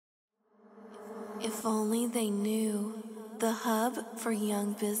If only they knew. The hub for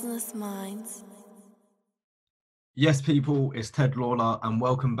young business minds. Yes, people, it's Ted Lawlor, and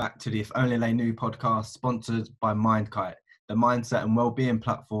welcome back to the If Only They Knew podcast, sponsored by MindKite, the mindset and well-being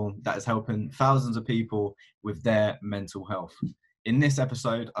platform that is helping thousands of people with their mental health. In this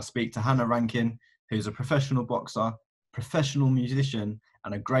episode, I speak to Hannah Rankin, who's a professional boxer, professional musician,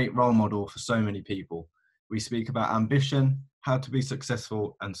 and a great role model for so many people. We speak about ambition, how to be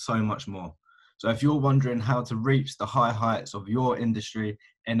successful, and so much more. So if you're wondering how to reach the high heights of your industry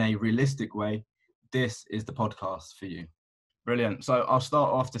in a realistic way, this is the podcast for you. Brilliant. So I'll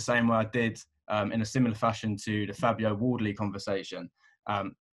start off the same way I did in a similar fashion to the Fabio Wardley conversation.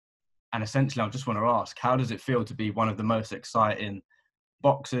 And essentially, I just want to ask, how does it feel to be one of the most exciting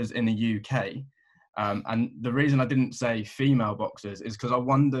boxers in the UK? And the reason I didn't say female boxers is because I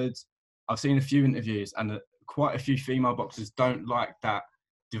wondered, I've seen a few interviews and quite a few female boxers don't like that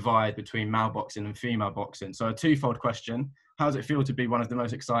divide between male boxing and female boxing. So a twofold question: how does it feel to be one of the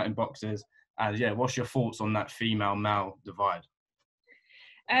most exciting boxers? And yeah, what's your thoughts on that female-male divide?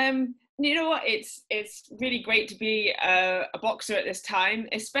 You know what? It's really great to be a boxer at this time,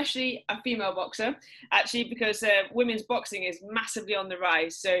 especially a female boxer, actually, because women's boxing is massively on the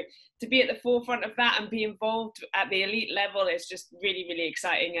rise. So to be at the forefront of that and be involved at the elite level is just really, really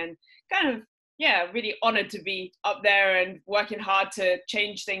exciting and kind of, yeah, really honoured to be up there and working hard to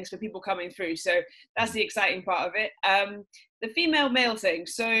change things for people coming through. So that's the exciting part of it. The female-male thing.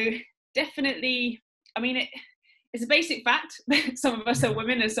 So definitely, I mean, it's a basic fact. Some of us are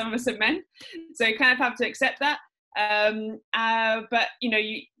women and some of us are men. So you kind of have to accept that. But, you know,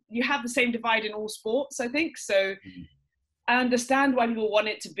 you have the same divide in all sports, I think. So I understand why people want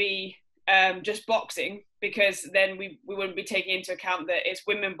it to be just boxing, because then we wouldn't be taking into account that it's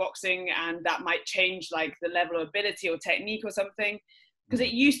women boxing and that might change like the level of ability or technique or something. Because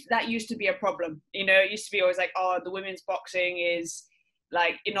that used to be a problem. You know, it used to be always like, oh, the women's boxing is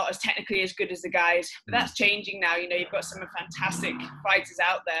like, you're not as technically as good as the guys, but that's changing now. You know, you've got some fantastic fighters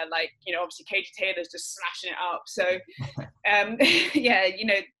out there, like, you know, obviously Katie Taylor's just smashing it up. So yeah, you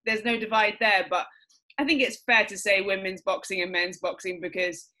know, there's no divide there, but I think it's fair to say women's boxing and men's boxing,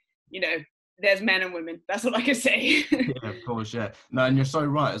 because, you know, there's men and women. That's all I can say. Yeah, of course, yeah. No, and you're so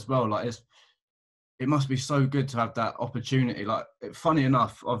right as well. Like, it must be so good to have that opportunity. Like, funny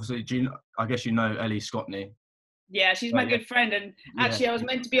enough, obviously, I guess you know Ellie Scotney. Yeah, she's my good friend, and actually I was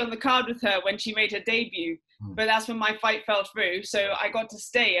meant to be on the card with her when she made her debut, but that's when my fight fell through, so I got to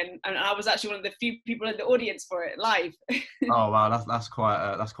stay, and I was actually one of the few people in the audience for it live. Oh wow, that's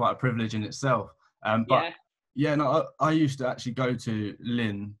quite a privilege in itself. But yeah, no, I used to actually go to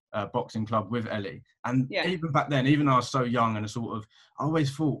Lynn boxing club with Ellie, and even back then, even though I was so young and I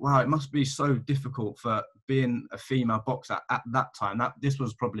always thought, wow, it must be so difficult for being a female boxer at that time. This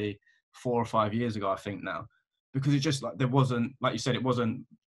was probably 4 or 5 years ago, I think now. Because it just, like, there wasn't, like you said, it wasn't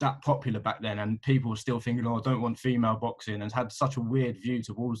that popular back then, and people were still thinking, oh, I don't want female boxing, and had such a weird view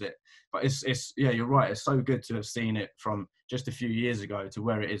towards it. But it's yeah, you're right. It's so good to have seen it from just a few years ago to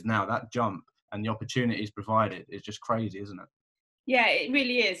where it is now. That jump and the opportunities provided is just crazy, isn't it? Yeah, it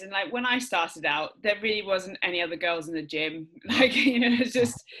really is. And like when I started out, there really wasn't any other girls in the gym. Like, you know, it's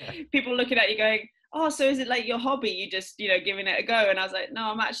just people looking at you going, oh, so is it like your hobby? You just, you know, giving it a go. And I was like, no,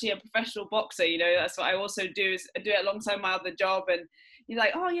 I'm actually a professional boxer. You know, that's what I also do, is I do it alongside my other job. And you're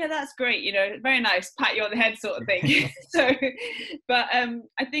like, oh yeah, that's great. You know, very nice, pat you on the head sort of thing. But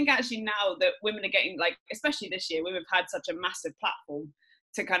I think actually now that women are getting, like, especially this year, women have had such a massive platform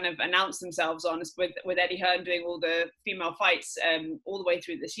to kind of announce themselves on, with Eddie Hearn doing all the female fights all the way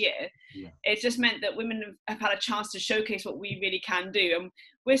through this year. It's just meant that women have had a chance to showcase what we really can do. And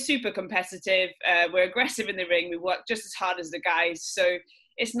we're super competitive, we're aggressive in the ring, we work just as hard as the guys. So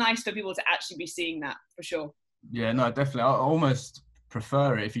it's nice for people to actually be seeing that, for sure. Yeah, no, definitely. I almost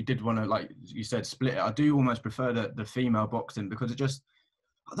prefer it if you did want to, like you said, split it. I do almost prefer the female boxing, because it just,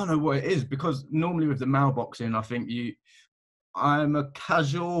 I don't know what it is, because normally with the male boxing, I think I'm a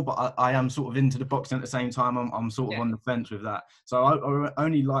casual, but I am sort of into the boxing at the same time. I'm sort of on the fence with that. So I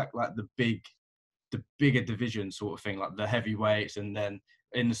only like the bigger division sort of thing, like the heavyweights, and then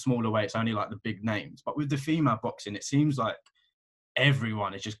in the smaller weights, only like the big names. But with the female boxing, it seems like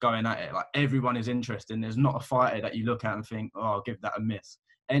everyone is just going at it. Like, everyone is interested. And there's not a fighter that you look at and think, oh, I'll give that a miss.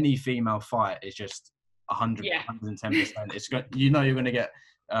 Any female fight is just 100, 110%. It's good. You know, you're going to get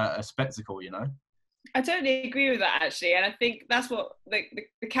a spectacle, you know? I totally agree with that, actually, and I think that's what the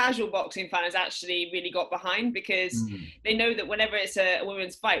casual boxing fan has actually really got behind, because they know that whenever it's a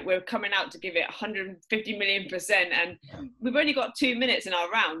women's fight, we're coming out to give it 150 million%, and we've only got 2 minutes in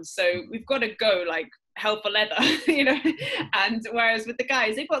our rounds, so we've got to go like hell for leather, you know. And whereas with the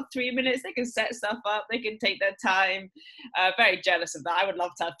guys, they've got 3 minutes, they can set stuff up, they can take their time. Very jealous of that. I would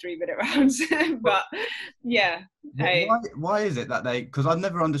love to have 3-minute rounds. But yeah. Why is it that because I've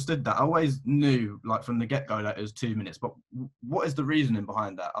never understood that. I always knew, like, from the get-go that it was 2 minutes, but what is the reasoning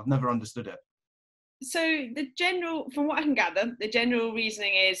behind that? I've never understood it. So from what I can gather, the general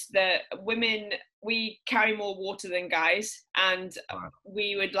reasoning is that women, we carry more water than guys, and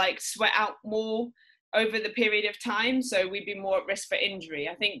we would like sweat out more over the period of time, so we'd be more at risk for injury.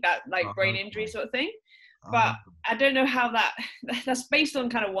 I think that, like, brain injury sort of thing. But I don't know how that's based on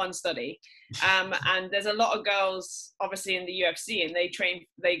kind of one study. And there's a lot of girls obviously in the UFC, and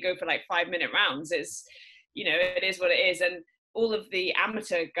they go for like 5-minute rounds. It's, you know, it is what it is. And all of the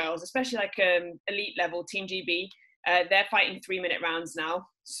amateur girls, especially like elite level, Team GB, they're fighting 3-minute rounds now.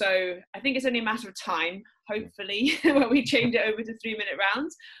 So I think it's only a matter of time, hopefully, when we change it over to 3-minute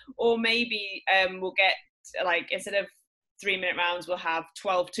rounds. Or maybe we'll get, like, instead of 3-minute rounds, we'll have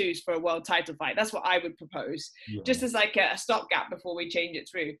 12-2s for a world title fight. That's what I would propose, just as like a stopgap before we change it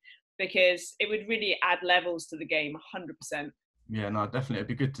through, because it would really add levels to the game, 100%. Yeah, no, definitely. It'd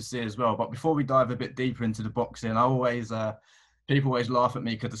be good to see as well. But before we dive a bit deeper into the boxing, I always, people always laugh at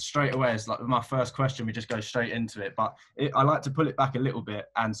me because straight away, it's like with my first question, we just go straight into it. But I like to pull it back a little bit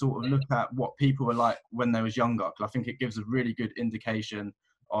and sort of look at what people were like when they was younger, because I think it gives a really good indication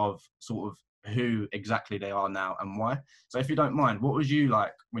of sort of who exactly they are now and why. So if you don't mind, what was you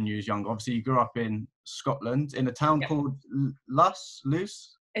like when you was younger? Obviously, you grew up in Scotland, in a town called Luss?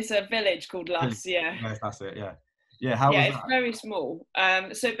 It's a village called Luss, yeah. Yes, that's it, yeah. Yeah, how was that? It's very small.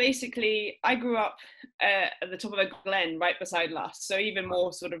 So basically, I grew up at the top of a glen right beside Luss, so even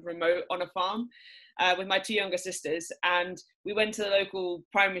more sort of remote on a farm, with my 2 younger sisters. And we went to the local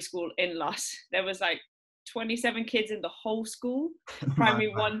primary school in Luss. There was like 27 kids in the whole school,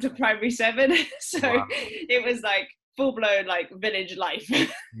 primary 1 to primary 7. So it was like full-blown like village life.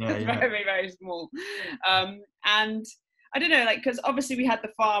 Very, very small. And I don't know, like, because obviously we had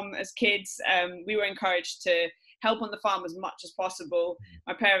the farm as kids. We were encouraged to help on the farm as much as possible.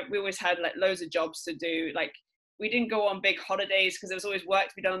 We always had like loads of jobs to do. Like, we didn't go on big holidays because there was always work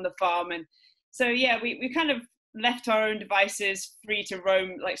to be done on the farm. And so, yeah, we kind of left our own devices, free to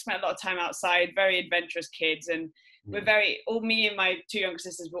roam, like spent a lot of time outside, very adventurous kids. And me and my 2 younger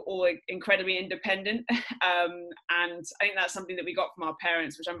sisters were all incredibly independent. And I think that's something that we got from our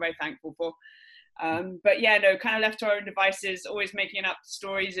parents, which I'm very thankful for. But yeah, no, kind of left to our own devices, always making up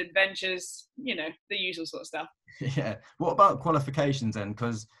stories, adventures, you know, the usual sort of stuff. Yeah. What about qualifications then?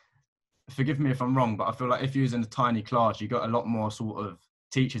 Because, forgive me if I'm wrong, but I feel like if you was in a tiny class, you got a lot more sort of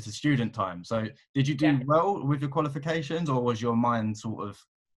teacher to student time. So did you do well with your qualifications, or was your mind sort of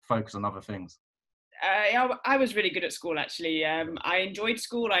focused on other things? I was really good at school, actually. I enjoyed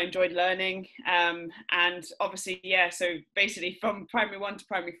school, I enjoyed learning. And obviously, so basically from primary 1 to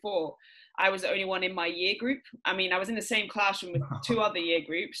primary 4, I was the only one in my year group. I mean, I was in the same classroom with 2 other year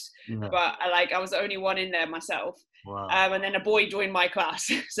groups, but I was the only one in there myself. Wow. And then a boy joined my class,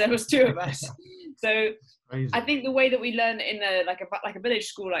 so there was 2 of us. So crazy. I think the way that we learn in a village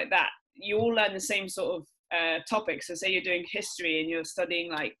school like that, you all learn the same sort of topics. So say you're doing history and you're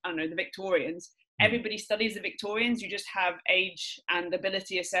studying, like, I don't know, the Victorians. Everybody studies the Victorians. You just have age and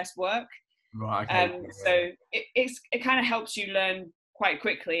ability assessed work. Right. Okay. So it kind of helps you learn quite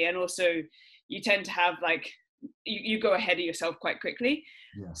quickly, and also you tend to have like you go ahead of yourself quite quickly.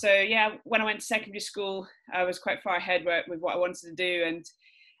 So when I went to secondary school, I was quite far ahead with what I wanted to do. And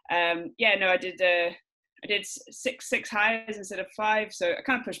I did six highs instead of 5, so I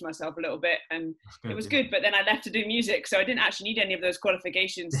kind of pushed myself a little bit, and it was good. But then I left to do music, so I didn't actually need any of those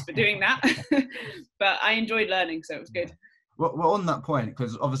qualifications for doing that. But I enjoyed learning, so it was good. Well, on that point,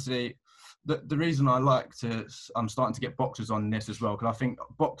 because obviously the reason I'm starting to get boxers on this as well, because I think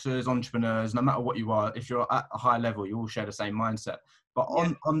boxers, entrepreneurs, no matter what you are, if you're at a high level, you all share the same mindset. But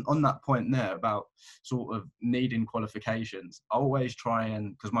on that point there about sort of needing qualifications, I always try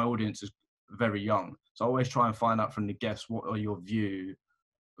and, because my audience is very young, so I always try and find out from the guests, what are your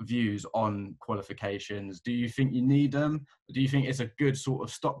views on qualifications? Do you think you need them? Do you think it's a good sort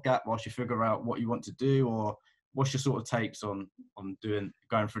of stopgap whilst you figure out what you want to do? Or what's your sort of takes on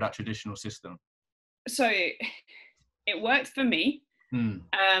going through that traditional system? So it worked for me,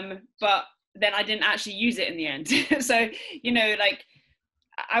 but then I didn't actually use it in the end. So, you know, like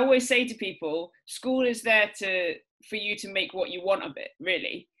I always say to people, school is there for you to make what you want of it,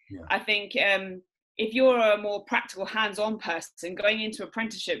 really. I think if you're a more practical, hands-on person, going into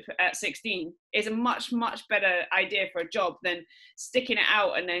apprenticeship at 16 is a much, much better idea for a job than sticking it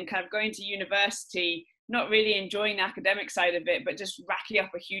out and then kind of going to university, not really enjoying the academic side of it, but just racking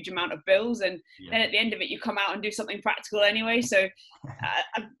up a huge amount of bills. And then at the end of it, you come out and do something practical anyway. So,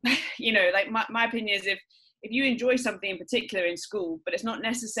 you know, like my opinion is, if you enjoy something in particular in school, but it's not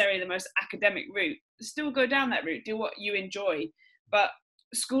necessarily the most academic route, still go down that route, do what you enjoy. But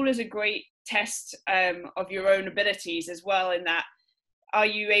school is a great test of your own abilities as well, in that, are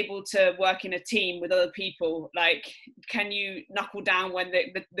you able to work in a team with other people? Like, can you knuckle down when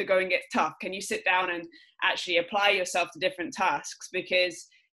the going gets tough? Can you sit down and actually apply yourself to different tasks? Because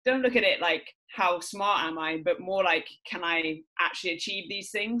don't look at it like, how smart am I, but more like, can I actually achieve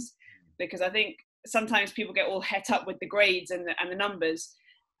these things? Because I think sometimes people get all het up with the grades and the numbers.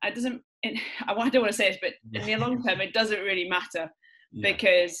 It doesn't, I don't want to say this, but in the long term, it doesn't really matter,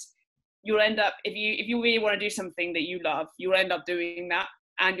 because you'll end up, if you really want to do something that you love, you'll end up doing that,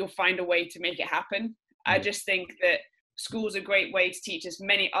 and you'll find a way to make it happen. I just think that school's a great way to teach us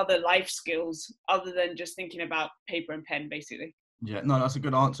many other life skills other than just thinking about paper and pen, basically. Yeah, no, that's a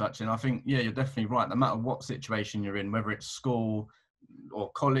good answer, actually. And I think, you're definitely right. No matter what situation you're in, whether it's school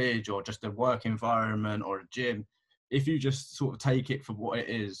or college or just a work environment or a gym, if you just sort of take it for what it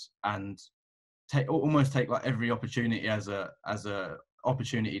is and almost take like every opportunity as a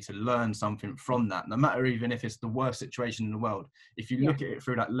opportunity to learn something from that, no matter even if it's the worst situation in the world. If you look at it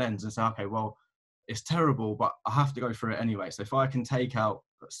through that lens and say, okay, well, it's terrible, but I have to go through it anyway. So if I can take out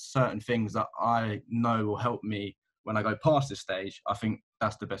certain things that I know will help me when I go past this stage, I think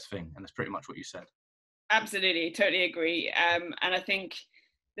that's the best thing. And that's pretty much what you said. Absolutely, totally agree. And I think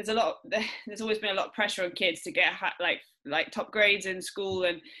there's always been a lot of pressure on kids to get like top grades in school,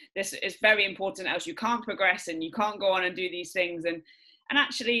 and this is very important, else you can't progress and you can't go on and do these things. And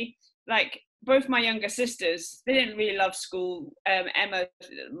actually, like, both my younger sisters, they didn't really love school. Emma,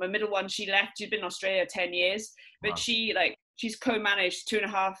 my middle one, she left. She's been in Australia 10 years, but wow. She's co-managed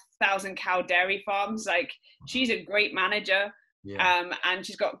 2,500 cow dairy farms. Like, she's a great manager. And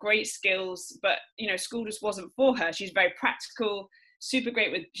she's got great skills, but you know, school just wasn't for her. She's very practical, super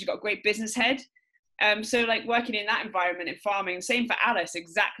great she's got a great business head. So like, working in that environment in farming, same for Alice,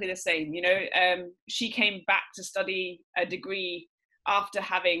 exactly the same. You know, she came back to study a degree after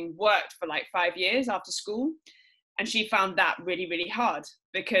having worked for like 5 years after school. And she found that really, really hard,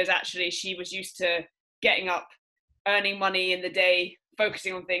 because actually she was used to getting up, earning money in the day,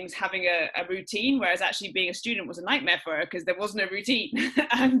 focusing on things, having a routine, whereas actually being a student was a nightmare for her because there was no routine.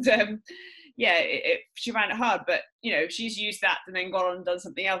 And she found it hard, but you know, she's used that and then gone on and done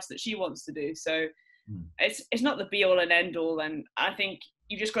something else that she wants to do. So it's not the be all and end all, and I think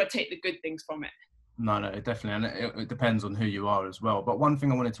you just got to take the good things from it. No, definitely. And it depends on who you are as well. But one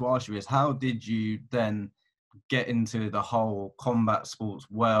thing I wanted to ask you is, how did you then get into the whole combat sports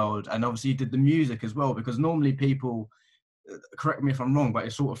world? And obviously you did the music as well, because normally people, correct me if I'm wrong, but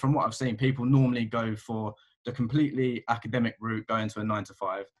it's sort of, from what I've seen, people normally go for the completely academic route, go into a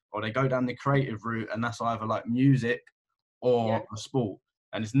 9-to-5, or they go down the creative route, and that's either like music or a sport.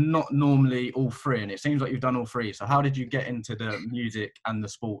 And it's not normally all three, and it seems like you've done all three. So how did you get into the music and the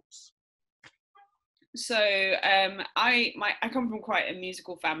sports? So I come from quite a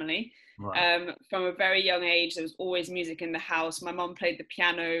musical family. Right. From a very young age, there was always music in the house. My mum played the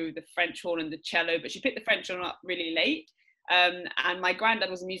piano, the French horn, and the cello, but she picked the French horn up really late. And my granddad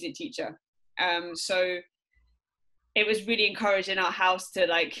was a music teacher. So it was really encouraged in our house to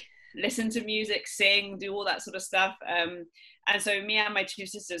like listen to music, sing, do all that sort of stuff. And so me and my two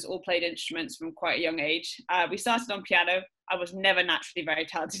sisters all played instruments from quite a young age. We started on piano. I was never naturally very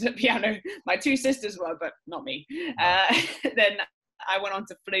talented at piano. My two sisters were, but not me. Then I went on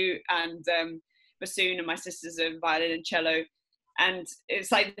to flute and bassoon, and my sisters are violin and cello. And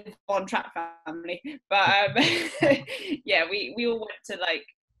it's like the on-track family. But yeah, we all went to like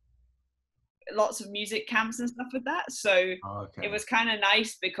lots of music camps and stuff with that. So it was kind of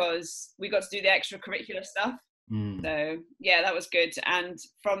nice because we got to do the extracurricular stuff. So yeah, that was good. And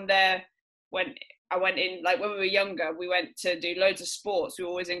from there, when I went in, like when we were younger, we went to do loads of sports. We were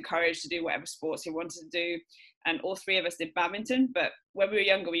always encouraged to do whatever sports we wanted to do. And all three of us did badminton. But when we were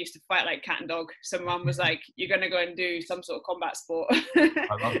younger, we used to fight like cat and dog. So Mum was like, you're going to go and do some sort of combat sport.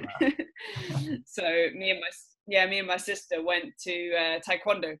 I love that. So me and my sister went to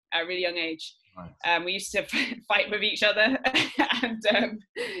taekwondo at a really young age. Nice. We used to fight with each other and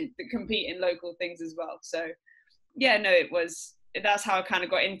compete in local things as well. So yeah, no, that's how I kind of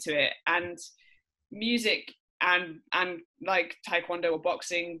got into it. And music and like taekwondo or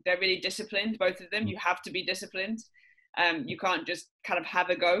boxing, they're really disciplined, both of them. You have to be disciplined. You can't just kind of have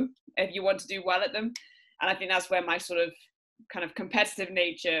a go if you want to do well at them. And I think that's where my sort of kind of competitive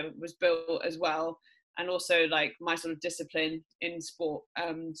nature was built as well. and also like my sort of discipline in sport.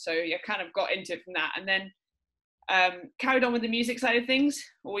 So yeah, kind of got into it from that, and then carried on with the music side of things,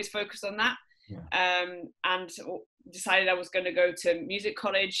 always focused on that. And decided I was going to go to music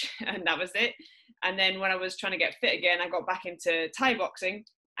college, and that was it. And then when I was trying to get fit again, I got back into Thai boxing.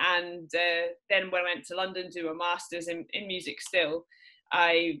 And then when I went to London to do a master's in music still,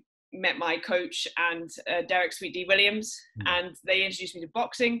 I met my coach and Derek Sweet D Williams, and they introduced me to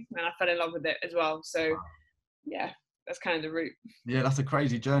boxing, and I fell in love with it as well. So yeah, that's kind of the route. Yeah, that's a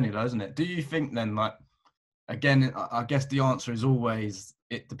crazy journey though, isn't it? Do you think then, like, again, I guess the answer is always,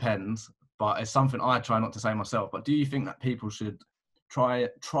 it depends, but it's something I try not to say myself, but do you think that people should try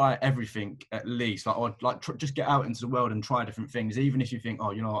everything at least, like, or like just get out into the world and try different things, even if you think,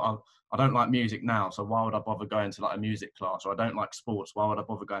 oh, you know, I don't like music now, so why would I bother going to like a music class? Or I don't like sports, why would I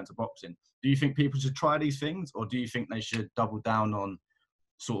bother going to boxing? Do you think people should try these things, or do you think they should double down on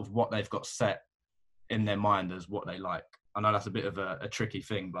sort of what they've got set in their mind as what they like? I know that's a bit of a tricky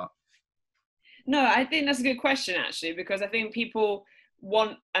thing, but no, I think that's a good question actually, because I think people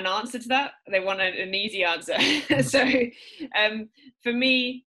want an answer to that. They want an easy answer. So for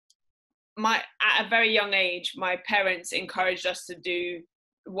me, at a very young age, my parents encouraged us to do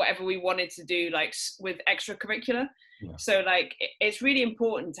whatever we wanted to do, like with extracurricular. So like it's really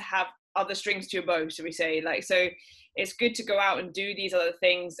important to have other strings to your bow, so we say, like, so it's good to go out and do these other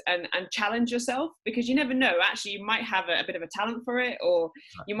things and challenge yourself, because you never know, actually you might have a bit of a talent for it, or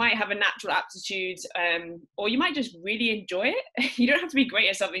you might have a natural aptitude, or you might just really enjoy it. You don't have to be great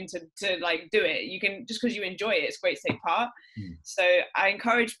at something to like do it. You can, just because you enjoy it, it's great to take part. So I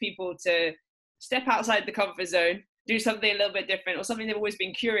encourage people to step outside the comfort zone, do something a little bit different, or something they've always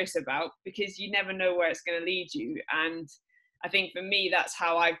been curious about, because you never know where it's going to lead you. And I think for me, that's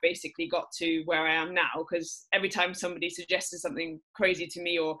how I've basically got to where I am now, because every time somebody suggested something crazy to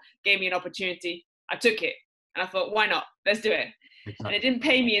me or gave me an opportunity, I took it. And I thought, why not? Let's do it. Exactly. And it didn't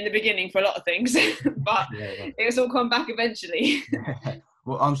pay me in the beginning for a lot of things, but it's all come back eventually.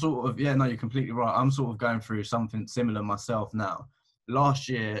 Well, I'm sort of, no, you're completely right. I'm sort of going through something similar myself now.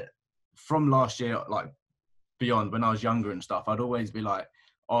 From last year, like beyond, when I was younger and stuff, I'd always be like,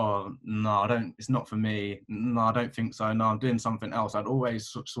 oh, no, it's not for me. No, I don't think so. No, I'm doing something else. I'd always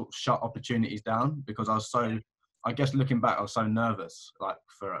sort of shut opportunities down because I was so, I guess looking back, I was so nervous, like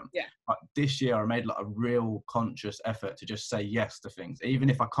for But this year I made like a real conscious effort to just say yes to things, even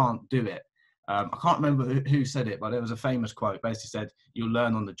if I can't do it. I can't remember who said it, but there was a famous quote, basically said, you'll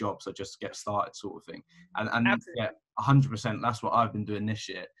learn on the job, so just get started, sort of thing. And yeah, 100%, that's what I've been doing this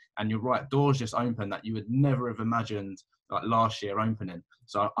year. And you're right, doors just open that you would never have imagined like last year opening.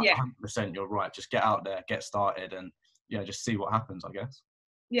 So 100%, you're right. Just get out there, get started, and just see what happens, I guess.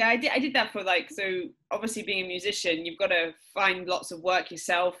 Yeah, I did that for like, so obviously being a musician, you've got to find lots of work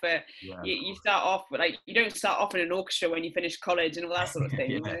yourself. You start off, but like, you don't start off in an orchestra when you finish college and all that sort of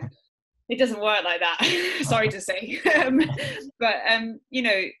thing. It doesn't work like that. Sorry to say. But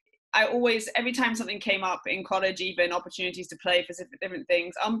I always, every time something came up in college, even opportunities to play for different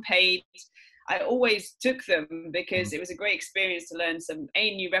things, unpaid, I always took them, because it was a great experience to learn some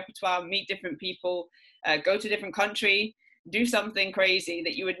new repertoire, meet different people, go to a different country, do something crazy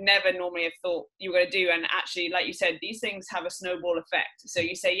that you would never normally have thought you were going to do. And actually, like you said, these things have a snowball effect. So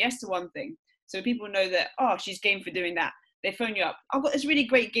you say yes to one thing, so people know that, oh, she's game for doing that. They phone you up, I've got this really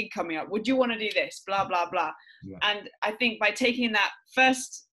great gig coming up, would you want to do this, blah blah blah. And I think by taking that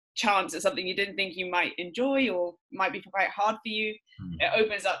first chance at something you didn't think you might enjoy or might be quite hard for you, it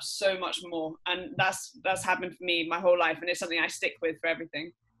opens up so much more. And that's happened for me my whole life, and it's something I stick with for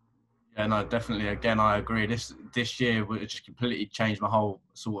everything. Yeah, no, definitely. Again, I agree. This year would just completely changed my whole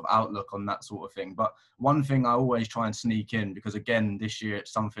sort of outlook on that sort of thing. But one thing I always try and sneak in, because again, this year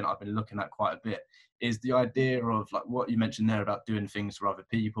it's something I've been looking at quite a bit, is the idea of like what you mentioned there about doing things for other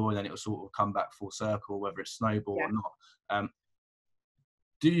people, and then it will sort of come back full circle, whether it's snowball or not.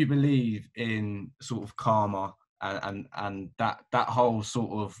 Do you believe in sort of karma and that whole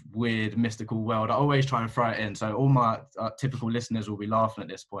sort of weird mystical world? I always try and throw it in, so all my typical listeners will be laughing at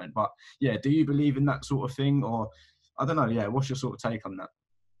this point. But yeah, do you believe in that sort of thing, or I don't know? Yeah, what's your sort of take on that?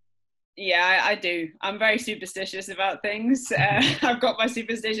 Yeah, I do. I'm very superstitious about things. I've got my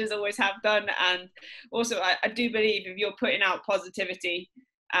superstitions, always have done. And also I do believe if you're putting out positivity,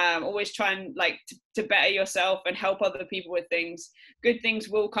 always try and like to better yourself and help other people with things, good things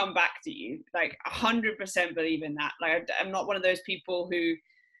will come back to you. Like 100% believe in that. Like I'm not one of those people who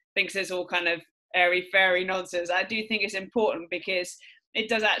thinks it's all kind of airy fairy nonsense. I do think it's important, because it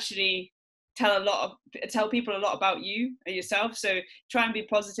does actually tell people a lot about you and yourself. So try and be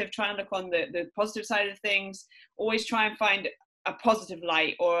positive, try and look on the positive side of things, always try and find a positive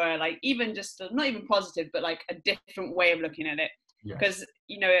light, or like even just not even positive, but like a different way of looking at it. Because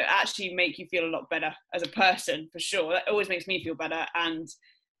it actually make you feel a lot better as a person, for sure. That always makes me feel better, and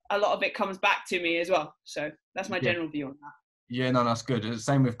a lot of it comes back to me as well. So that's my general view on that. Yeah, no, that's good. It's the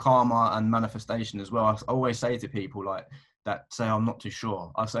same with karma and manifestation as well. I always say to people like that say I'm not too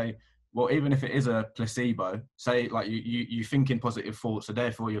sure. I say, well, even if it is a placebo, say like you thinking positive thoughts, so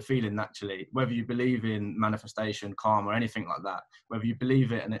therefore you're feeling naturally. Whether you believe in manifestation, karma, or anything like that, whether you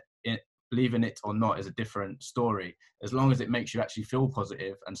believe it and believe in it or not is a different story. As long as it makes you actually feel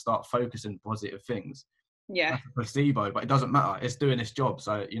positive and start focusing positive things. Yeah, that's a placebo, but it doesn't matter. It's doing its job.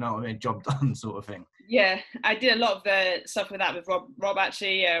 So you know what I mean? Job done, sort of thing. Yeah, I did a lot of the stuff with that with Rob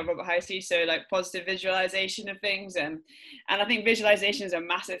actually, Robert Heisey. So like positive visualization of things, and I think visualization is a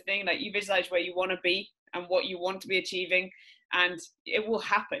massive thing. Like you visualize where you want to be and what you want to be achieving, and it will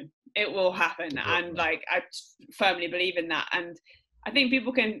happen. It will happen, and like I firmly believe in that. And I think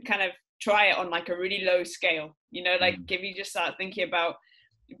people can kind of try it on like a really low scale. Like if you just start thinking about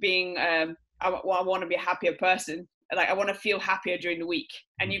being I want to be a happier person. Like I want to feel happier during the week,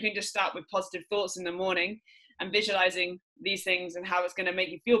 and you can just start with positive thoughts in the morning and visualizing these things and how it's going to make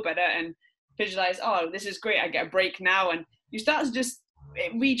you feel better, and visualize, oh, this is great, I get a break now, and you start to just,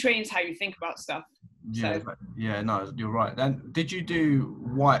 it retrains how you think about stuff. Yeah, no, you're right. Then did you do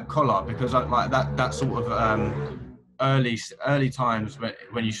white collar? Because like that sort of early times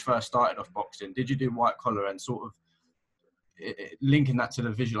when you first started off boxing, did you do white collar and sort of linking that to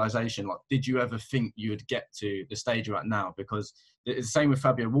the visualization? Like, did you ever think you would get to the stage you're at now? Because it's the same with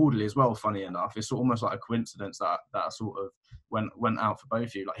Fabio Wardley as well, funny enough. It's almost like a coincidence that sort of went out for both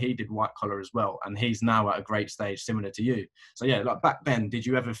of you. Like he did white collar as well, and he's now at a great stage similar to you. So yeah, like back then, did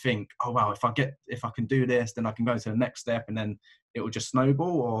you ever think, oh wow, if I can do this, then I can go to the next step and then it will just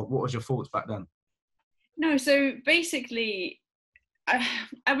snowball? Or what was your thoughts back then? No, so basically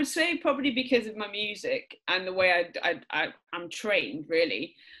I would say probably because of my music and the way I'm trained,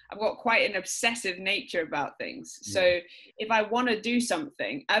 really, I've got quite an obsessive nature about things. So if I want to do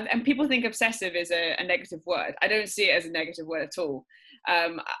something, and people think obsessive is a negative word. I don't see it as a negative word at all.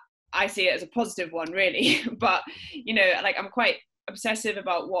 I see it as a positive one, really. But, like I'm quite obsessive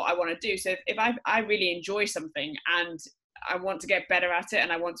about what I want to do. So if I really enjoy something and I want to get better at it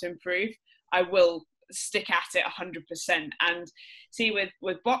and I want to improve, I will stick at it 100%. And see,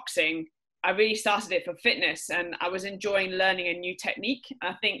 with boxing, I really started it for fitness, and I was enjoying learning a new technique.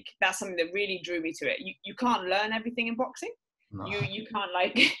 I think that's something that really drew me to it. You can't learn everything in boxing. No. You can't,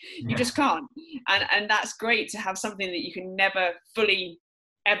 like you just can't, and that's great to have something that you can never fully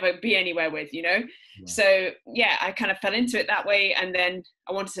ever be anywhere with, So yeah, I kind of fell into it that way, and then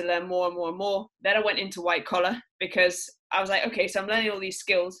I wanted to learn more and more and more. Then I went into white collar because I was like, okay, so I'm learning all these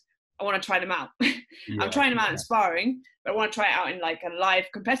skills, I want to try them out. I'm trying them out in sparring, but I want to try it out in like a live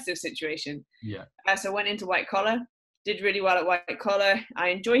competitive situation. So I went into white collar, did really well at white collar. I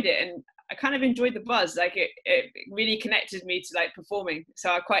enjoyed it, and I kind of enjoyed the buzz. Like it really connected me to like performing.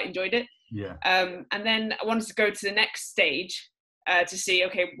 So I quite enjoyed it. And then I wanted to go to the next stage to see,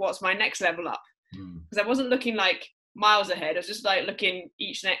 okay, what's my next level up? Because I wasn't looking like miles ahead. I was just like looking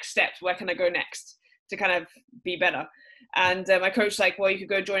each next step. Where can I go next to kind of be better? And my coach was like, well, you could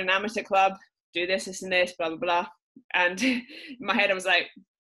go join an amateur club, do this, this, and this, blah, blah, blah. And in my head, I was like,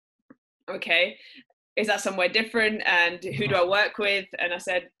 okay, is that somewhere different? And who do I work with? And I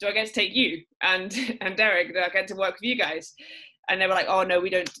said, do I get to take you and Derek? Do I get to work with you guys? And they were like, oh, no,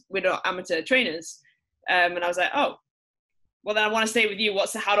 we're not amateur trainers. And I was like, oh, well, then I want to stay with you.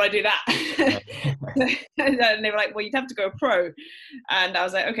 How do I do that? And they were like, well, you'd have to go pro. And I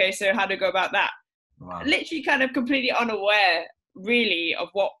was like, okay, so how do I go about that? Wow. Literally kind of completely unaware really of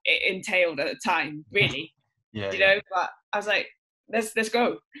what it entailed at the time, really. But I was like, let's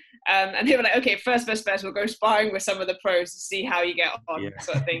go. And they were like, okay, first, we'll go sparring with some of the pros to see how you get on,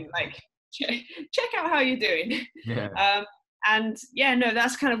 sort of thing. Like, check out how you're doing. And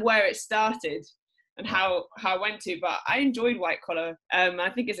that's kind of where it started and how I went to. But I enjoyed white collar.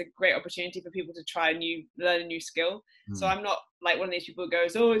 I think it's a great opportunity for people to learn a new skill. So I'm not like one of these people who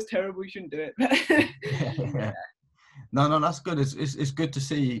goes, oh, it's terrible, you shouldn't do it. No, that's good. It's good to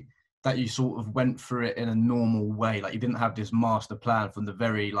see that you sort of went through it in a normal way. Like you didn't have this master plan from the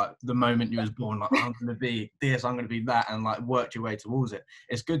moment you was born, like I'm going to be this, I'm going to be that, and like worked your way towards it.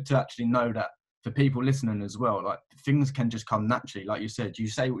 It's good to actually know that for people listening as well, like things can just come naturally. Like you said, you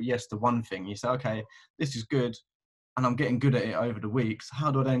say yes to one thing, you say, okay, this is good, and I'm getting good at it over the weeks. How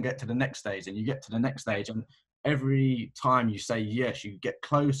do I then get to the next stage? And you get to the next stage, and every time you say yes, you get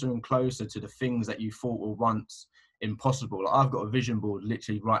closer and closer to the things that you thought were once impossible. Like I've got a vision board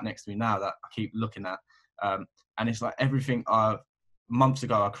literally right next to me now that I keep looking at. And it's like everything months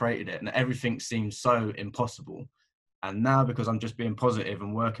ago I created it, and everything seemed so impossible. And now, because I'm just being positive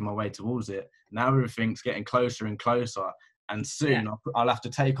and working my way towards it, now everything's getting closer and closer. And soon I'll have to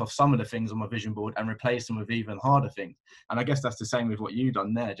take off some of the things on my vision board and replace them with even harder things. And I guess that's the same with what you've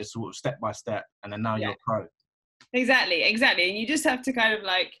done there, just sort of step by step. And then now you're pro. Exactly. And you just have to kind of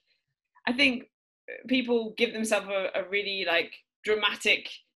like, I think people give themselves a really like dramatic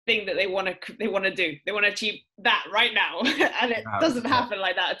thing that they want to do. They want to achieve that right now. And it doesn't happen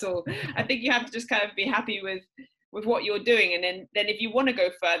like that at all. I think you have to just kind of be happy with what you're doing. And then if you want to go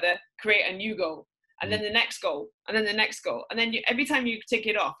further, create a new goal. And then the next goal, and then the next goal. And then every time you tick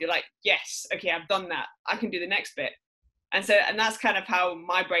it off, you're like, yes, okay, I've done that. I can do the next bit. And that's kind of how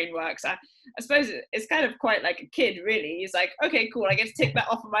my brain works. I suppose it's kind of quite like a kid, really. He's like, okay, cool, I get to tick that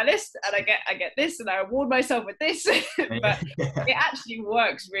off of my list, and I get this, and I reward myself with this. But it actually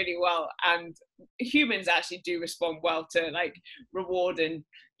works really well, and humans actually do respond well to like reward and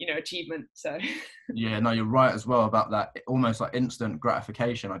achievement. So yeah, no, you're right as well about that. Almost like instant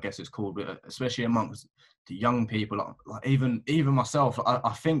gratification, I guess it's called, but especially amongst the young people, like even myself.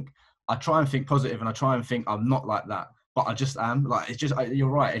 I think I try and think positive, and I try and think I'm not like that. But I just am. Like, it's just, you're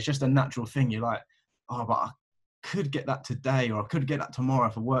right, it's just a natural thing. You're like, oh, but I could get that today, or I could get that tomorrow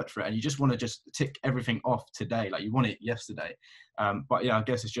if I worked for it. And you just want to just tick everything off today. Like, you want it yesterday. But yeah, I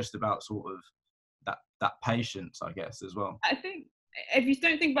guess it's just about sort of that patience, I guess, as well. I think if you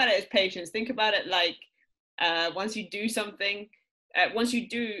don't think about it as patience, think about it like once you do something, once you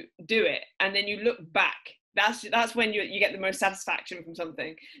do it, and then you look back, that's when you get the most satisfaction from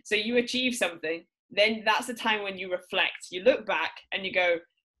something. So you achieve something, then that's the time when you reflect. You look back and you go,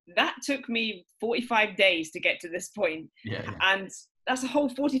 that took me 45 days to get to this point. And that's a whole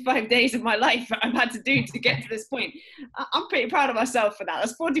 45 days of my life that I've had to do to get to this point. I'm pretty proud of myself for that.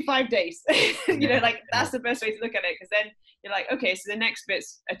 That's 45 days. That's the best way to look at it, because then you're like, okay, so the next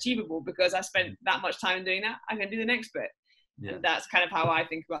bit's achievable because I spent that much time doing that. I can do the next bit. And that's kind of how I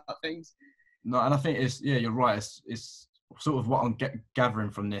think about things. No, and I think you're right. It's sort of what I'm gathering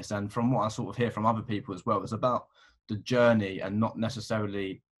from this, and from what I sort of hear from other people as well. It's about the journey and not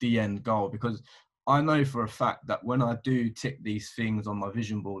necessarily the end goal, because I know for a fact that when I do tick these things on my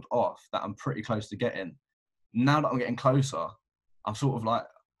vision board off that I'm pretty close to getting, now that I'm getting closer, I'm sort of like,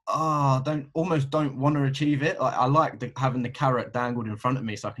 don't want to achieve it. Like, I like having the carrot dangled in front of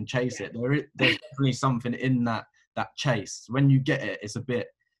me so I can chase it. There's definitely something in that chase. When you get it, it's a bit,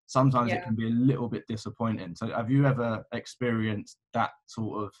 sometimes it can be a little bit disappointing. So have you ever experienced that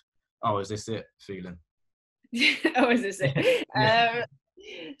sort of, oh, is this it feeling? Oh, is this it?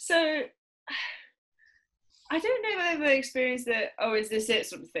 So I don't know if I've ever experienced the, oh, is this it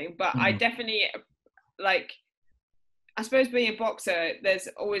sort of thing, but I definitely, like, I suppose being a boxer, there's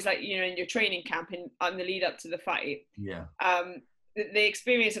always like, in your training camp on the lead up to the fight. The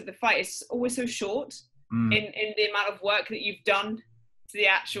experience of the fight is always so short in the amount of work that you've done to the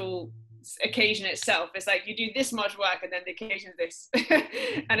actual occasion itself. It's like you do this much work and then the occasion is this.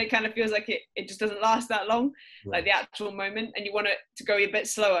 And it kind of feels like it just doesn't last that long, like the actual moment, and you want it to go a bit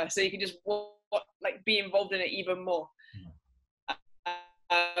slower so you can just be involved in it even more.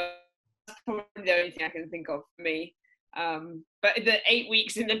 That's probably the only thing I can think of for me. But the 8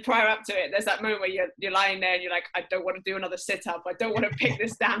 weeks in the prior up to it, there's that moment where you're lying there and you're like, I don't want to do another sit-up, I don't want to pick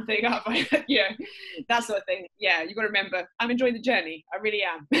this damn thing up. That sort of thing. You got to remember, I'm enjoying the journey, I really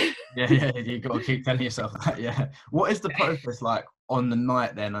am. You got to keep telling yourself that. What is the process like on the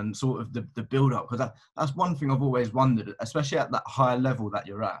night then, and sort of the build up, because that's one thing I've always wondered, especially at that higher level that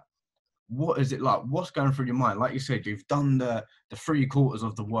you're at. What is it like? What's going through your mind? Like you said, you've done the 3/4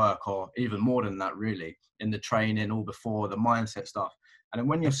 of the work, or even more than that, really, in the training, all before the mindset stuff. And then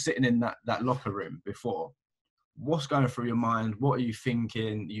when you're sitting in that locker room before, what's going through your mind? What are you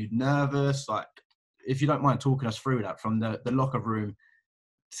thinking? Are you nervous? Like, if you don't mind talking us through that from the locker room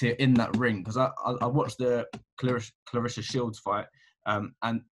to in that ring, because I watched the Clarissa Shields fight,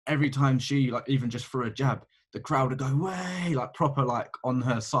 and every time she even just threw a jab, the crowd would go way, proper on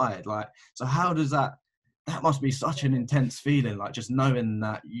her side. So how does that must be such an intense feeling, just knowing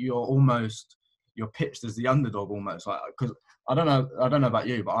that you're pitched as the underdog almost, because I don't know about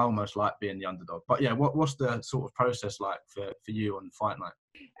you, but I almost like being the underdog. But what's the sort of process like for you on fight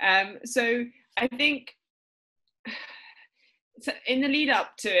night? So I think in the lead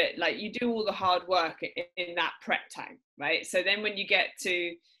up to it, you do all the hard work in that prep time, right? So then when you get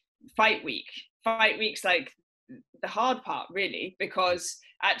to fight week's like the hard part, really, because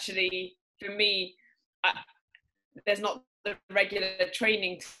actually for me, there's not the regular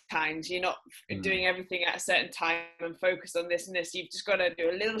training times. You're not doing everything at a certain time and focused on this and this. You've just got to do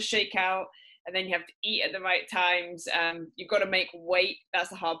a little shakeout, and then you have to eat at the right times. You've got to make weight. That's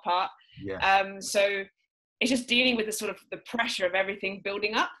the hard part. So it's just dealing with the sort of the pressure of everything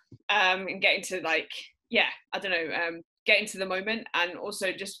building up, and getting to getting to the moment, and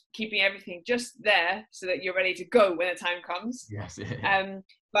also just keeping everything just there so that you're ready to go when the time comes.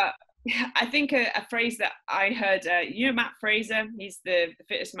 But I think a phrase that I heard, Matt Fraser, he's the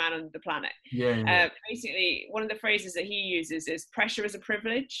fittest man on the planet. Basically, one of the phrases that he uses is pressure is a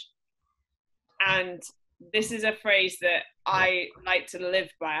privilege. And this is a phrase that I like to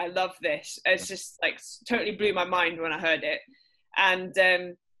live by. I love this. It's just like totally blew my mind when I heard it. And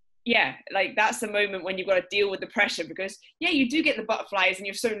like that's the moment when you've got to deal with the pressure, because you do get the butterflies and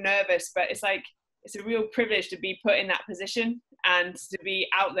you're so nervous, but it's like, it's a real privilege to be put in that position and to be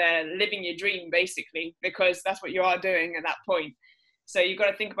out there living your dream, basically, because that's what you are doing at that point. So you've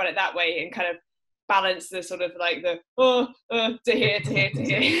got to think about it that way and kind of balance the sort of like the to here to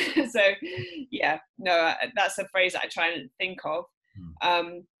here. So that's a phrase that I try and think of.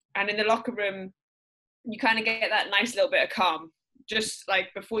 And in the locker room, you kind of get that nice little bit of calm. Just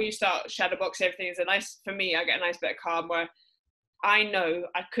like before you start shadow boxing, everything is for me, I get a nice bit of calm where I know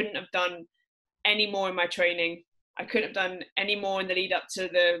I couldn't have done any more in my training. I couldn't have done any more in the lead up to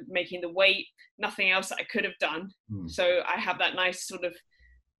the making the weight, nothing else that I could have done. So I have that nice sort of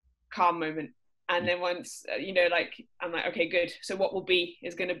calm moment. And then once, I'm like, okay, good. So what will be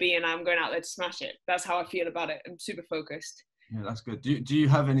is going to be, and I'm going out there to smash it. That's how I feel about it. I'm super focused. Yeah, that's good. Do you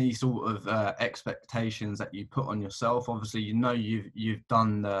have any sort of expectations that you put on yourself? Obviously, you've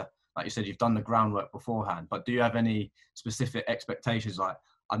done like you said, you've done the groundwork beforehand, but do you have any specific expectations, like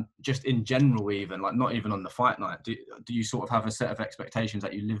just in general, even like not even on the fight night? Do you sort of have a set of expectations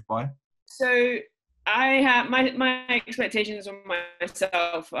that you live by? So I have my expectations on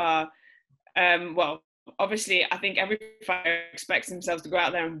myself are, obviously I think every fighter expects themselves to go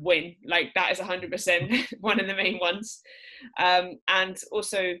out there and win. Like that is 100% one of the main ones. And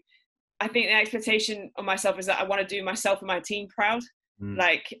also I think the expectation on myself is that I want to do myself and my team proud.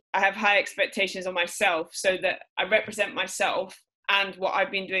 Like I have high expectations on myself so that I represent myself and what I've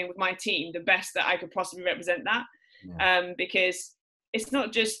been doing with my team the best that I could possibly represent that. Because it's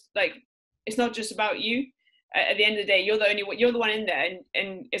not just about you. At the end of the day, you're the one in there,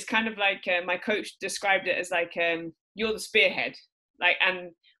 and it's kind of like my coach described it as like you're the spearhead, like,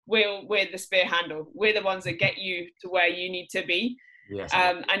 and we're the spear handle. We're the ones that get you to where you need to be,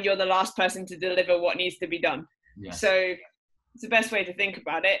 and you're the last person to deliver what needs to be done. So it's the best way to think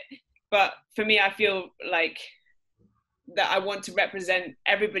about it. But for me, I feel like that I want to represent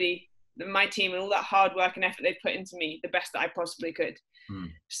everybody, my team, and all that hard work and effort they've put into me the best that I possibly could.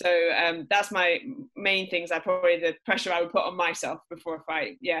 So that's my main things. The pressure I would put on myself before a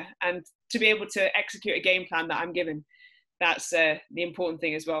fight. And to be able to execute a game plan that I'm given, that's the important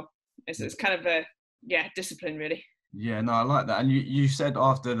thing as well. It's kind of a discipline, really. No, I like that. And you said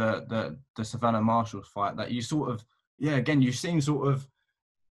after the Savannah Marshall fight that you sort of again, you seem sort of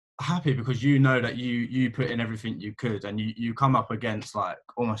happy because you know that you put in everything you could, and you come up against like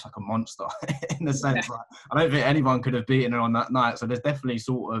almost like a monster in the sense like I don't think anyone could have beaten her on that night. So there's definitely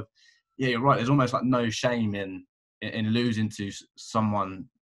sort of you're right, there's almost like no shame in losing to someone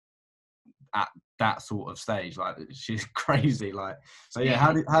at that sort of stage. Like she's crazy. Like so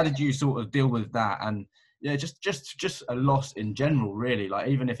how did you sort of deal with that? And just a loss in general, really, like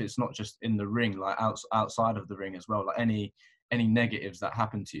even if it's not just in the ring, like outside of the ring as well, like any negatives that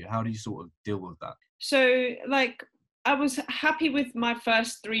happen to you, how do you sort of deal with that? So like I was happy with my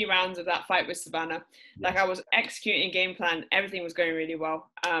first 3 rounds of that fight with Savannah. Like I was executing a game plan, everything was going really well,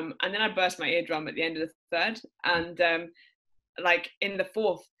 and then I burst my eardrum at the end of the 3rd, and like in the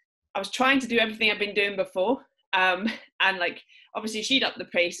 4th I was trying to do everything I've been doing before, and like obviously she'd up the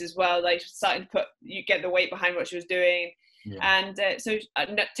pace as well, like starting to get the weight behind what she was doing. And so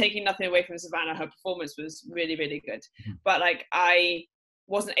taking nothing away from Savannah, her performance was really, really good. But like I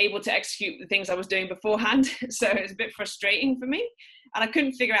wasn't able to execute the things I was doing beforehand. So it was a bit frustrating for me. And I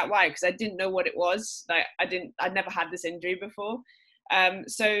couldn't figure out why, because I didn't know what it was. Like I'd never had this injury before.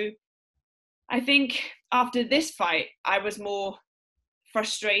 So I think after this fight, I was more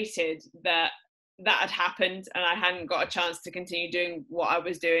frustrated that had happened and I hadn't got a chance to continue doing what I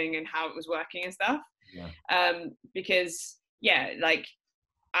was doing and how it was working and stuff. Because like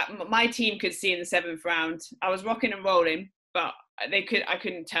my team could see in the 7th round I was rocking and rolling, but I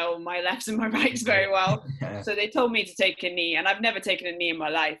couldn't tell my lefts and my rights very well. So they told me to take a knee, and I've never taken a knee in my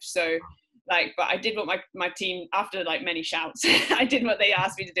life. So like, but I did what my team, after like many shouts, I did what they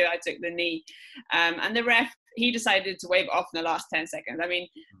asked me to do. I took the knee, and the ref, he decided to wave it off in the last 10 seconds. I mean,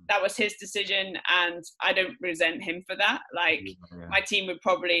 that was his decision, and I don't resent him for that. Like my team would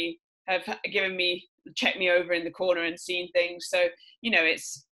probably have checked me over in the corner and seen things. So, you know, it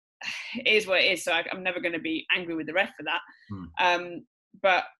is what it is. So I'm never going to be angry with the ref for that.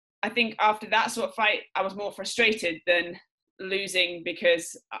 But I think after that sort of fight, I was more frustrated than losing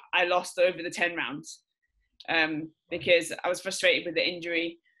because I lost over the 10 rounds, because I was frustrated with the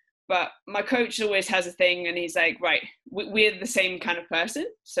injury. But my coach always has a thing, and he's like, right, we're the same kind of person.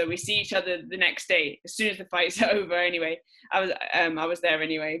 So we see each other the next day, as soon as the fight's over anyway. I was there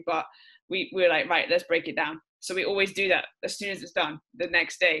anyway, but we were like, right, let's break it down. So we always do that as soon as it's done, the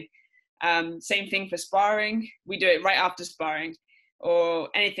next day. Same thing for sparring. We do it right after sparring or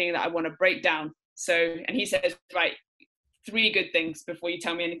anything that I want to break down. So, and he says, right, 3 good things before you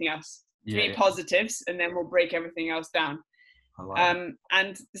tell me anything else. 3 positives, and then we'll break everything else down. And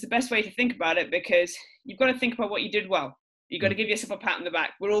it's the best way to think about it, because you've got to think about what you did well. You've got to give yourself a pat on the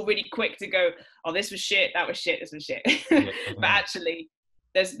back. We're all really quick to go, oh, this was shit, that was shit, this was shit. But actually,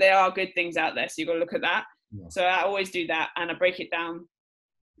 there are good things out there, so you've got to look at that. So I always do that, and I break it down.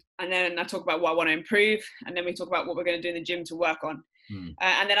 And then I talk about what I want to improve, and then we talk about what we're going to do in the gym to work on.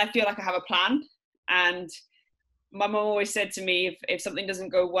 And then I feel like I have a plan. And my mum always said to me, if something doesn't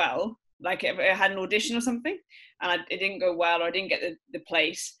go well, like if I had an audition or something and it didn't go well, or I didn't get the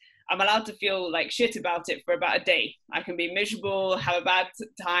place, I'm allowed to feel like shit about it for about a day. I can be miserable, have a bad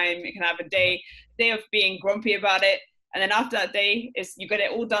time. You can have a day of being grumpy about it. And then after that day, you got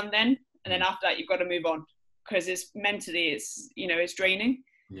it all done then. And then after that, you've got to move on, because it's draining.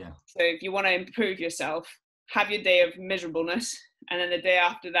 Yeah. So if you want to improve yourself, have your day of miserableness. And then the day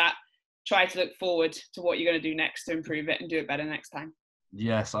after that, try to look forward to what you're going to do next to improve it and do it better next time.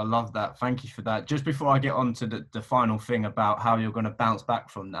 Yes, I love that. Thank you for that. Just before I get on to the final thing about how you're going to bounce back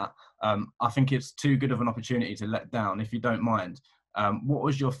from that, I think it's too good of an opportunity to let down, if you don't mind. What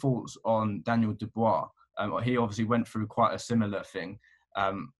was your thoughts on Daniel Dubois? He obviously went through quite a similar thing.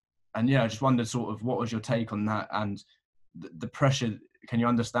 And yeah, I just wondered sort of what was your take on that, and the pressure. Can you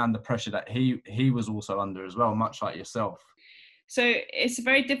understand the pressure that he was also under as well, much like yourself? So it's a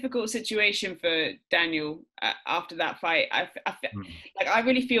very difficult situation for Daniel after that fight. I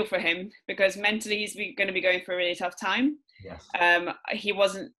really feel for him, because mentally he's going to be going through a really tough time. Yes. He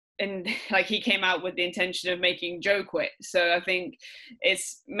wasn't he came out with the intention of making Joe quit. So I think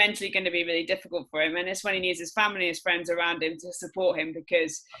it's mentally going to be really difficult for him. And it's when he needs his family and his friends around him to support him,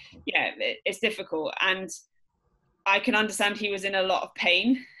 because it's difficult. And I can understand he was in a lot of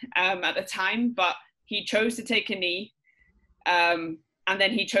pain at the time, but he chose to take a knee. And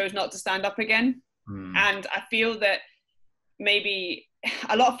then he chose not to stand up again. And I feel that maybe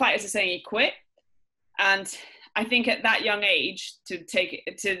a lot of fighters are saying he quit. And I think at that young age to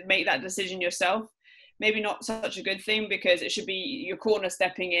make that decision yourself, maybe not such a good thing, because it should be your corner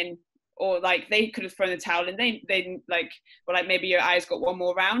stepping in, or like they could have thrown the towel in. They maybe your eyes got one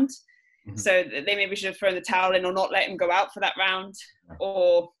more round. So they maybe should have thrown the towel in, or not let him go out for that round.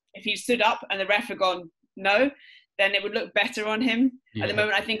 Or if he stood up and the ref had gone no, then it would look better on him. At the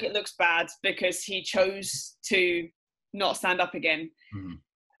moment, I think it looks bad, because he chose to not stand up again.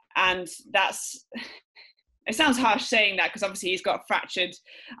 And it sounds harsh saying that, because obviously he's got a fractured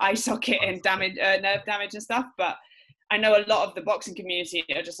eye socket and nerve damage and stuff. But I know a lot of the boxing community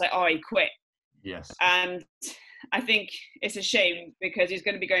are just like, oh, he quit. Yes. And I think it's a shame, because he's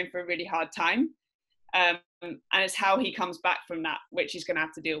going to be going through a really hard time. And it's how he comes back from that, which he's going to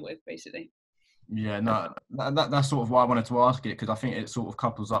have to deal with, basically. Yeah, no, that's sort of why I wanted to ask it, because I think it sort of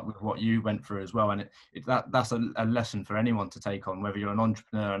couples up with what you went through as well. And that's a lesson for anyone to take on, whether you're an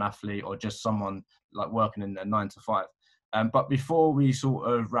entrepreneur, an athlete, or just someone like working in their 9 to 5. But before we sort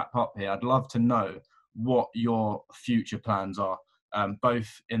of wrap up here, I'd love to know what your future plans are, both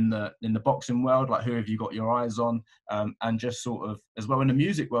in the boxing world, like who have you got your eyes on, and just sort of as well in the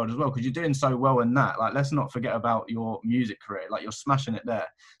music world as well, because you're doing so well in that. Like, let's not forget about your music career. Like, you're smashing it there.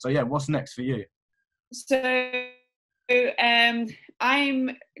 So yeah, what's next for you? So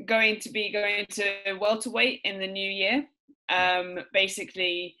I'm going to be going to welterweight in the new year.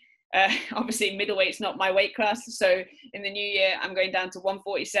 Basically, obviously middleweight's not my weight class. So in the new year, I'm going down to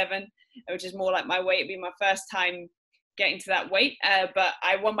 147, which is more like my weight. It'll be my first time getting to that weight. But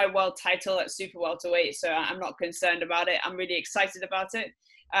I won my world title at super welterweight, so I'm not concerned about it. I'm really excited about it.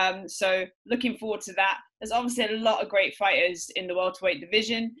 So looking forward to that. There's obviously a lot of great fighters in the welterweight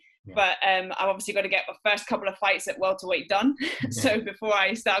division. But I've obviously got to get my first couple of fights at welterweight done. So before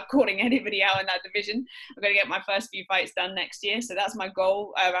I start calling anybody out in that division, I've got to get my first few fights done next year. So that's my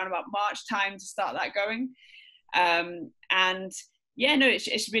goal, around about March time, to start that going. And yeah, no,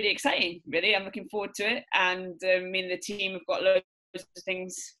 it's really exciting, really. I'm looking forward to it. And me and the team have got loads of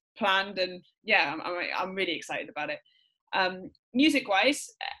things planned. And yeah, I'm really excited about it. music wise,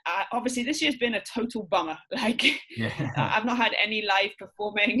 obviously this year's been a total bummer. Like, Yeah. I've not had any live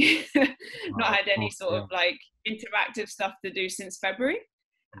performing, not had any Course, sort of like interactive stuff to do since February.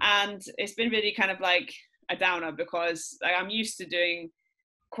 And it's been really kind of like a downer, because like, I'm used to doing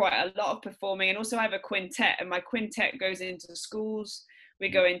quite a lot of performing, and also I have a quintet, and my quintet goes into schools, we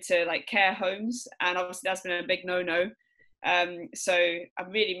go into like care homes, and obviously that's been a big no-no. So I'm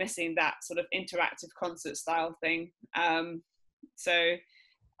really missing that sort of interactive concert style thing. So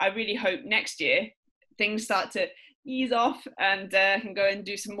I really hope next year things start to ease off and can go and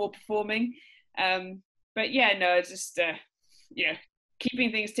do some more performing. But yeah, no, it's just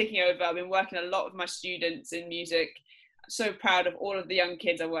keeping things ticking over. I've been working a lot with my students in music. So proud of all of the young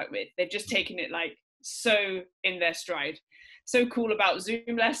kids I work with. They've just taken it like so in their stride. So cool about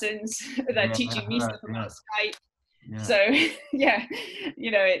Zoom lessons. They're teaching me stuff about Skype. Yeah. So yeah,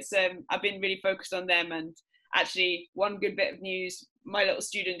 it's I've been really focused on them. And actually, one good bit of news, my little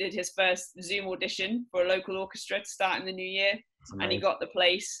student did his first Zoom audition for a local orchestra to start in the new year, and he got the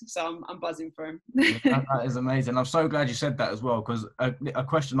place, so I'm buzzing for him. That is amazing. I'm so glad you said that as well, because a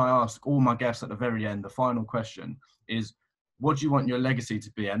question I ask all my guests at the very end, the final question, is what do you want your legacy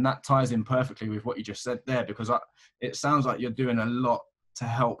to be? And that ties in perfectly with what you just said there, because it sounds like you're doing a lot to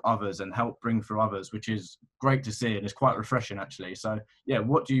help others and help bring through others, which is great to see, and it's quite refreshing actually. So yeah,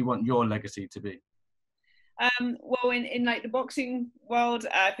 what do you want your legacy to be? Well, in like the boxing world,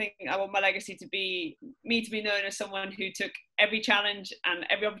 I think I want my legacy to be me to be known as someone who took every challenge and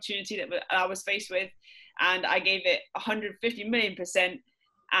every opportunity that I was faced with, and I gave it 150 million%,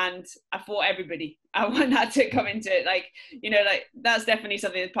 and I fought everybody. I want that to come into it, like that's definitely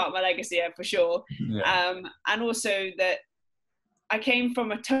something that's part of my legacy, for sure. Yeah. And also that I came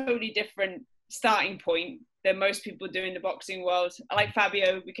from a totally different starting point than most people do in the boxing world. Like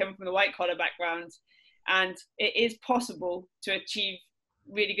Fabio, we came from the white collar background. And it is possible to achieve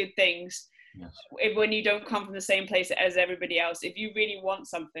really good things. Yes. When you don't come from the same place as everybody else. If you really want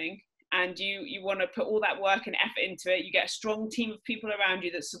something and you want to put all that work and effort into it, you get a strong team of people around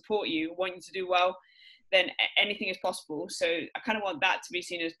you that support you, want you to do well, then anything is possible. So I kind of want that to be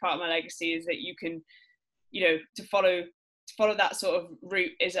seen as part of my legacy, is that you can, to follow that sort of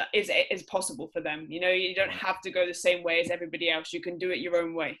route is possible for them. You don't have to go the same way as everybody else. You can do it your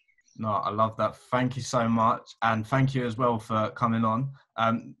own way. No, I love that. Thank you so much. And thank you as well for coming on.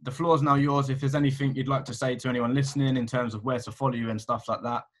 The floor is now yours. If there's anything you'd like to say to anyone listening in terms of where to follow you and stuff like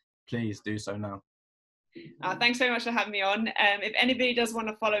that, please do so now. Thanks very much for having me on. If anybody does want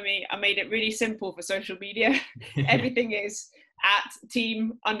to follow me, I made it really simple for social media. Everything is at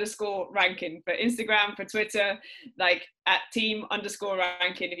 @team_Rankin for Instagram, for Twitter, like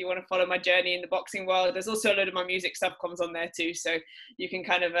 @team_Rankin if you want to follow my journey in the boxing world. There's also a load of my music stuff comes on there too, so you can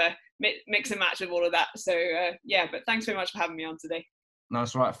kind of mix and match with all of that. So yeah, but thanks very much for having me on today. No,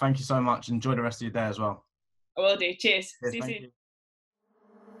 that's right. Thank you so much. Enjoy the rest of your day as well. I will do. Cheers. Yes, See you soon.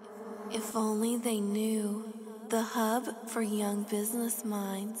 If only they knew, the hub for young business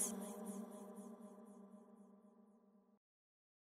minds.